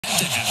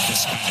To have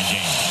this kind of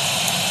game.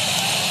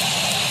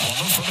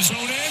 Plummer from his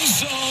own end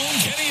zone.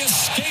 Can he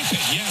escape it?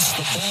 Yes,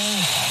 the ball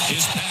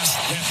is past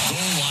that goal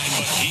line,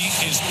 but he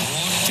is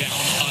brought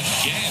down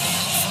again.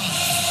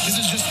 This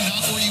is just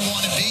not where you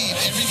want to be.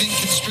 Everything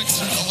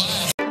constricts and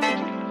collapses.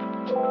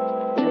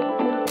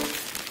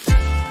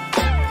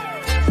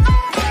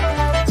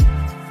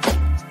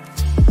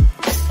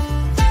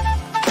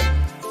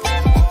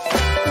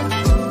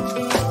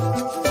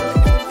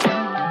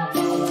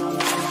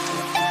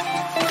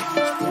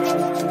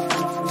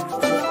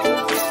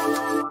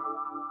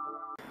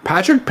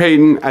 Patrick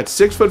Payton, at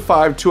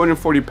 6'5",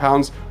 240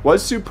 pounds,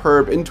 was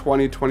superb in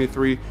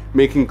 2023,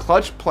 making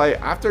clutch play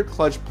after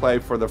clutch play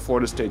for the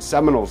Florida State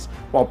Seminoles.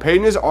 While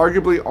Payton is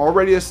arguably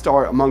already a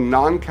star among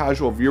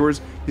non-casual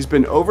viewers, he's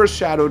been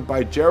overshadowed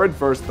by Jared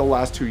Verse the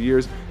last 2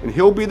 years, and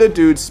he'll be the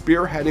dude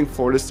spearheading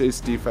Florida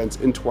State's defense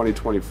in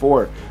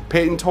 2024.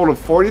 Payton totaled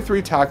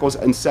 43 tackles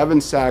and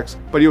 7 sacks,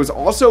 but he was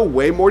also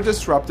way more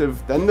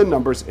disruptive than the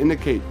numbers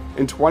indicate.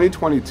 In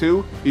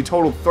 2022, he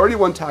totaled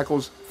 31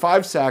 tackles,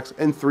 5 sacks,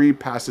 and 3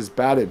 passes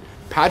batted.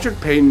 Patrick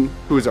Payton,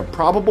 who is a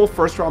probable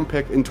first-round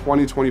pick in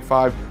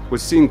 2025,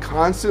 was seen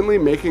constantly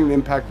making an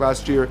impact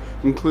last year,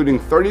 including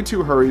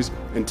 32 hurries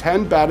and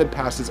 10 batted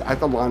passes at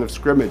the line of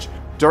scrimmage.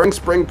 During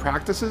spring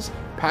practices,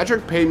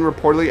 Patrick Payton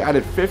reportedly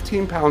added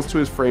 15 pounds to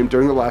his frame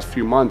during the last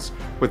few months.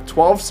 With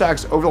 12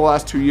 sacks over the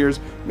last 2 years,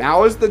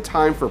 now is the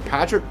time for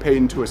Patrick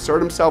Payton to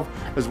assert himself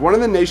as one of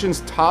the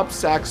nation's top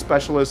sack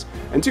specialists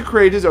and to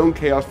create his own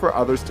chaos for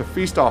others to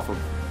feast off of.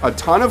 A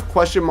ton of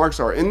question marks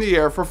are in the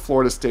air for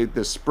Florida State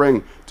this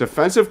spring.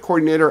 Defensive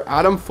coordinator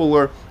Adam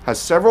Fuller has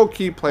several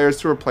key players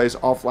to replace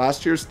off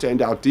last year's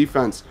standout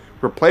defense.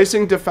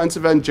 Replacing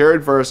defensive end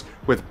Jared Verse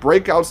with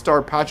breakout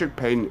star Patrick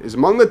Payton is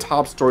among the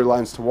top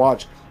storylines to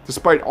watch.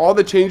 Despite all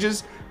the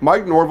changes,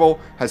 Mike Norvell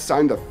has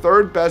signed the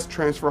third best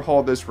transfer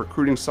haul this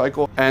recruiting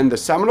cycle, and the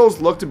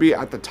Seminoles look to be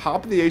at the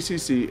top of the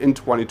ACC in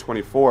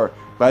 2024.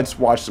 Let's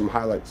watch some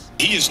highlights.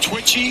 He is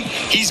twitchy,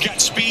 he's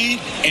got speed,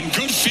 and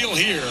good feel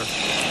here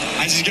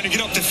as he's going to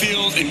get up the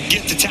field and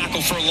get the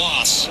tackle for a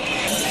loss.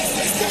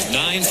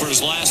 9 for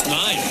his last 9.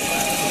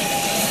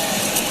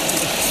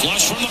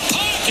 Flush from the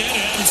pocket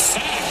and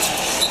sacked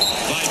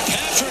by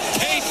Patrick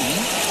Payton.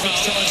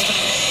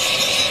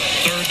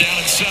 Third down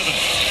and 7.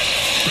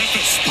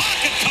 Griffith's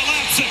pocket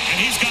collapsing, and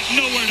he's got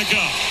nowhere to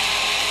go.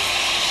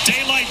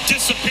 Daylight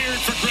disappeared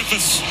for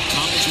Griffiths.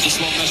 Confidence with the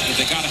slow mesh, but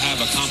they got to have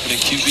a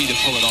confident QB to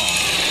pull it off.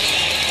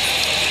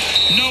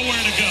 Nowhere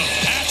to go.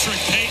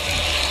 Patrick Payton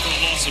for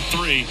a loss of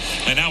 3,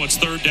 and now it's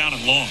third down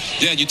and long.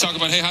 Yeah, you talk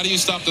about, hey, how do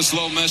you stop the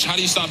slow mesh? How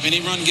do you stop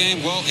any run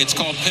game? Well, it's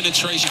called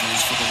penetration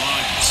for the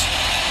Lions.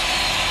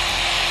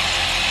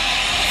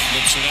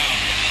 Flips it out.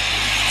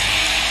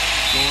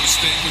 Florida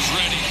State was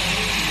ready.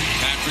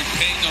 Patrick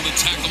Payton on the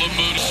tackle and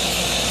move.